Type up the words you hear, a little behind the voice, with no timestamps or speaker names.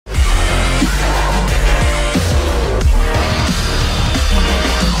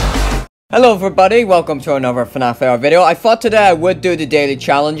Hello everybody, welcome to another FNAF AR video. I thought today I would do the daily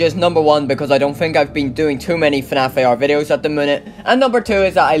challenges. Number one, because I don't think I've been doing too many FNAF AR videos at the minute. And number two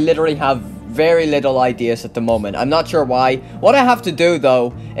is that I literally have very little ideas at the moment. I'm not sure why. What I have to do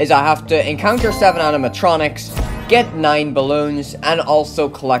though, is I have to encounter 7 animatronics, get 9 balloons, and also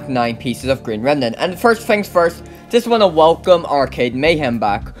collect 9 pieces of green remnant. And first things first, just want to welcome Arcade Mayhem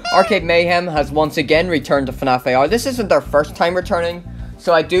back. Arcade Mayhem has once again returned to FNAF AR. This isn't their first time returning.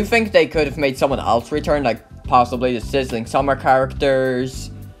 So I do think they could have made someone else return, like possibly the Sizzling Summer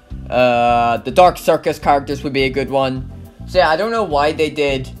characters. The Dark Circus characters would be a good one. So yeah, I don't know why they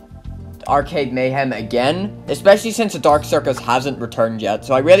did Arcade Mayhem again, especially since the Dark Circus hasn't returned yet.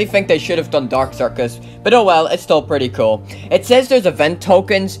 So I really think they should have done Dark Circus, but oh well, it's still pretty cool. It says there's event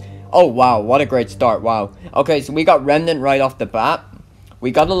tokens. Oh wow, what a great start, wow. Okay, so we got Remnant right off the bat. We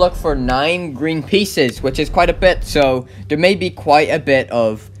gotta look for 9 green pieces, which is quite a bit, so there may be quite a bit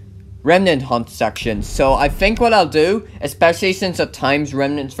of remnant hunt sections. So I think what I'll do, especially since at times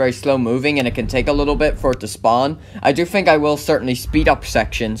remnant's very slow moving and it can take a little bit for it to spawn, I do think I will certainly speed up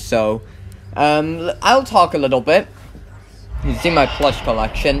sections. So I'll talk a little bit. You can see my plush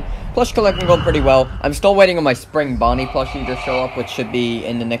collection. Plush collection going pretty well. I'm still waiting on my Spring Bonnie plushie to show up, which should be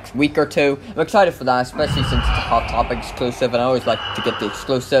in the next week or two. I'm excited for that, especially since it's a Hot Topic exclusive, and I always like to get the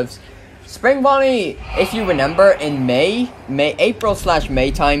exclusives. Spring Bonnie, if you remember, in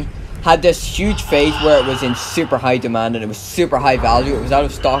April/May time, had this huge phase where it was in super high demand and it was super high value. It was out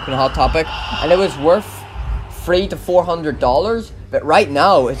of stock in Hot Topic, and it was worth $300 to $400. But right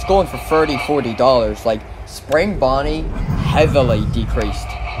now, it's going for $30–40. Like, Spring Bonnie heavily decreased.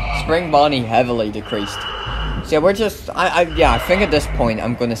 Spring Bonnie heavily decreased. So yeah, we're just, I think at this point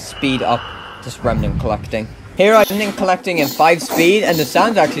I'm going to speed up this remnant collecting. Here I'm remnant collecting in 5 speed, and the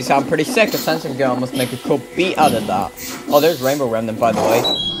sounds actually sound pretty sick. It sounds like you can almost make a cool beat out of that. Oh, there's Rainbow Remnant, by the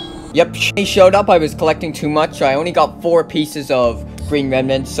way. Yep, he showed up. I was collecting too much, so I only got 4 pieces of green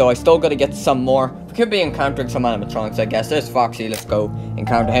remnant, so I still got to get some more. We could be encountering some animatronics, I guess. There's Foxy, let's go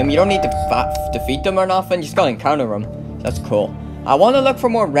encounter him. You don't need to defeat them or nothing, you just gotta encounter them. That's cool. I want to look for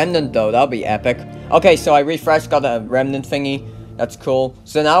more remnant though, that'll be epic. Okay, so I refreshed, got a remnant thingy. That's cool.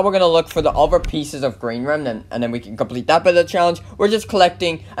 So now we're going to look for the other pieces of green remnant, and then we can complete that bit of the challenge. We're just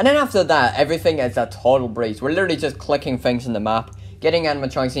collecting, and then after that, everything is a total breeze. We're literally just clicking things in the map, getting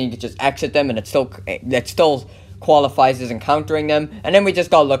animatronics, and you can just exit them, and it still qualifies as encountering them. And then we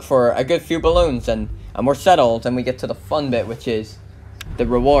just got to look for a good few balloons, and we're settled, and we get to the fun bit, which is the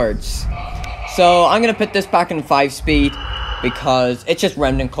rewards. So I'm going to put this back in 5 speed, because it's just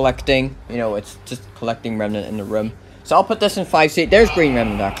remnant collecting. You know, it's just collecting remnant in the room. So I'll put this in 5 speed. There's green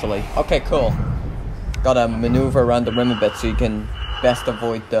remnant, actually. Okay, cool. Gotta maneuver around the rim a bit so you can best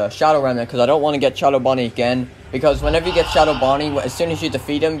avoid the Shadow Remnant, because I don't want to get Shadow Bonnie again. Because whenever you get Shadow Bonnie, as soon as you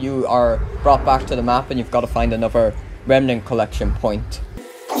defeat him, you are brought back to the map and you've got to find another remnant collection point.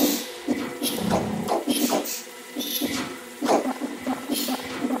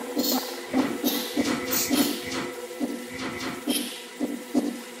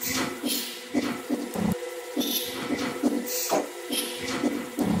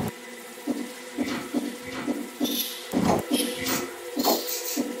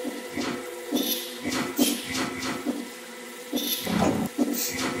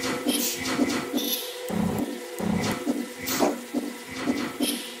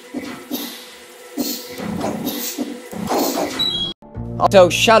 So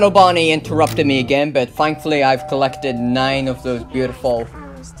Shadow Bonnie interrupted me again, but thankfully I've collected 9 of those beautiful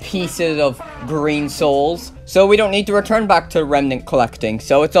pieces of green souls. So we don't need to return back to remnant collecting,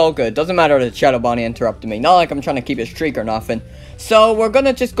 so it's all good. Doesn't matter that Shadow Bonnie interrupted me. Not like I'm trying to keep a streak or nothing. So we're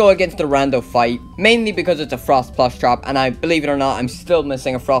gonna just go against the rando fight, mainly because it's a Frost plush trap, and I, believe it or not, I'm still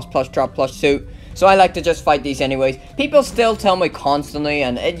missing a Frost plush trap plush suit. So I like to just fight these anyways. People still tell me constantly,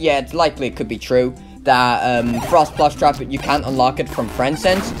 and yeah, it's likely it could be true, that Frost plush trap, you can't unlock it from friend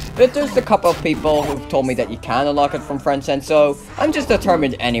sense, but there's a couple of people who've told me that you can unlock it from friend sense, so I'm just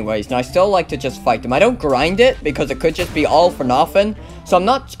determined anyways. And I still like to just fight them. I don't grind it because it could just be all for nothing, so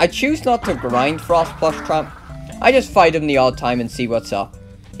I choose not to grind Frost plush trap. I just fight them the odd time and see what's up,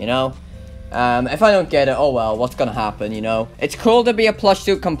 you know. If I don't get it, oh well, what's gonna happen, you know. It's cool to be a plush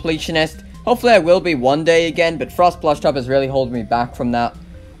suit completionist. Hopefully I will be one day again, but Frost plush trap is really holding me back from that,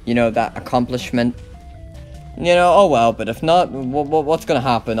 you know, that accomplishment. You know, oh well, but if not, what's gonna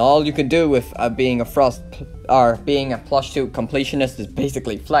happen? All you can do with being a plush suit completionist is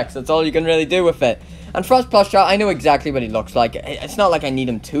basically flex. That's all you can really do with it. And Frost plush trap, I know exactly what he looks like. It's not like I need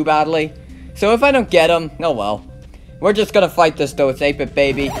him too badly. So if I don't get him, oh well. We're just gonna fight this though. It's 8-Bit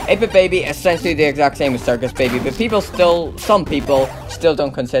Baby. 8-Bit Baby, essentially the exact same as Circus Baby, but some people still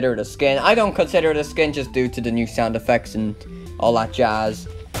don't consider it a skin. I don't consider it a skin just due to the new sound effects and all that jazz.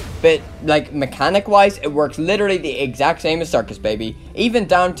 But, like, mechanic-wise, it works literally the exact same as Circus Baby. Even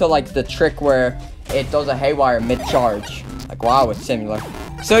down to, like, the trick where it does a haywire mid-charge. Like, wow, it's similar.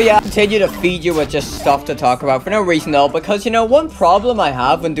 So, yeah, continue to feed you with just stuff to talk about for no reason, though. Because, you know, one problem I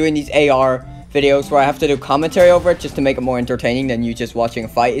have when doing these AR videos where I have to do commentary over it just to make it more entertaining than you just watching a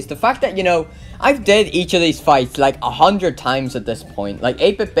fight is the fact that, you know, I've did each of these fights like 100 times at this point. Like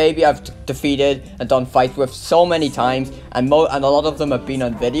 8-Bit Baby I've defeated and done fights with so many times, and a lot of them have been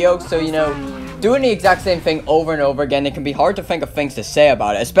on video. So, you know, doing the exact same thing over and over again, it can be hard to think of things to say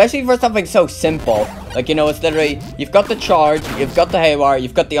about it, especially for something so simple. Like, you know, it's literally, you've got the charge, you've got the haywire,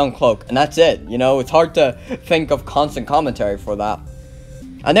 you've got the uncloak, and that's it. You know, it's hard to think of constant commentary for that.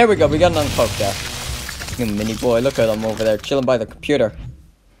 And there we go, we got an uncloak there. Mini boy, look at him over there, chilling by the computer.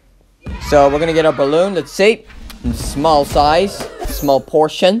 So, we're gonna get our balloon, let's see. Small size, small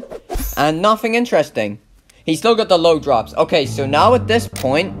portion, and nothing interesting. He's still got the low drops. Okay, so now at this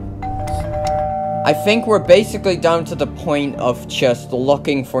point, I think we're basically down to the point of just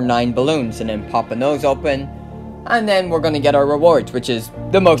looking for 9 balloons and then popping those open. And then we're gonna get our rewards, which is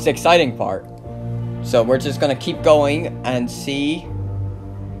the most exciting part. So, we're just gonna keep going and see.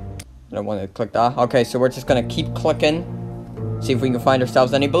 I don't want to click that. Okay, so we're just gonna keep clicking. See if we can find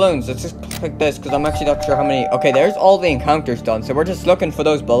ourselves any balloons. Let's just click this, because I'm actually not sure how many. Okay, there's all the encounters done. So we're just looking for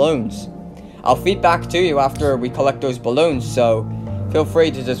those balloons. I'll feed back to you after we collect those balloons. So feel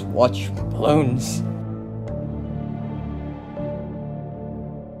free to just watch balloons.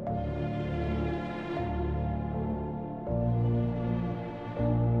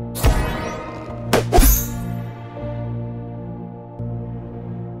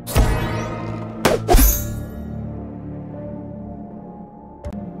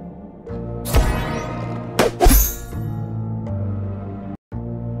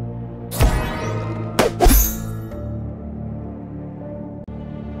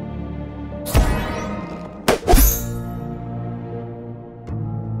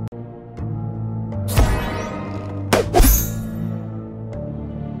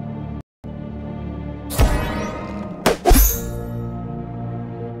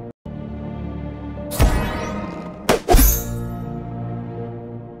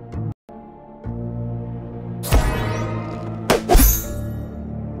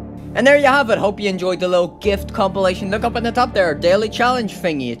 And there you have it. Hope you enjoyed the little gift compilation. Look up in the top there, daily challenge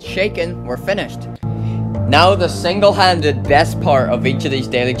thingy. It's shaking. We're finished. Now the single-handed best part of each of these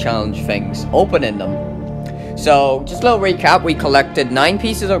daily challenge things, opening them. So, just a little recap. We collected 9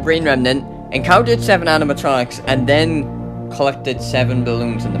 pieces of green remnant, encountered 7 animatronics, and then collected 7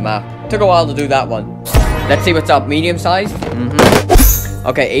 balloons in the map. Took a while to do that one. Let's see what's up. Medium sized.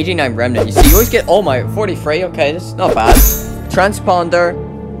 Okay, 89 remnant. You see, you always get, oh my, 43. Okay, that's not bad. Transponder.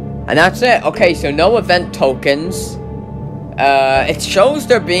 And that's it. Okay, so no event tokens. It shows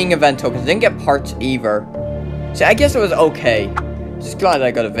there being event tokens. Didn't get parts either. So I guess it was okay. Just glad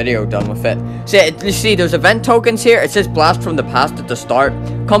I got a video done with it. So you see, there's event tokens here. It says blast from the past at the start.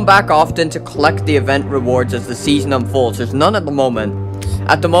 Come back often to collect the event rewards as the season unfolds. There's none at the moment.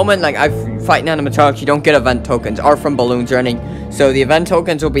 At the moment, like I'm fighting animatronics, you don't get event tokens or from balloons or anything. So the event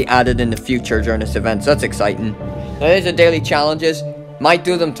tokens will be added in the future during this event. So that's exciting. There's the daily challenges. Might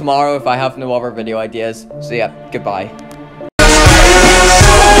do them tomorrow if I have no other video ideas. So yeah, goodbye.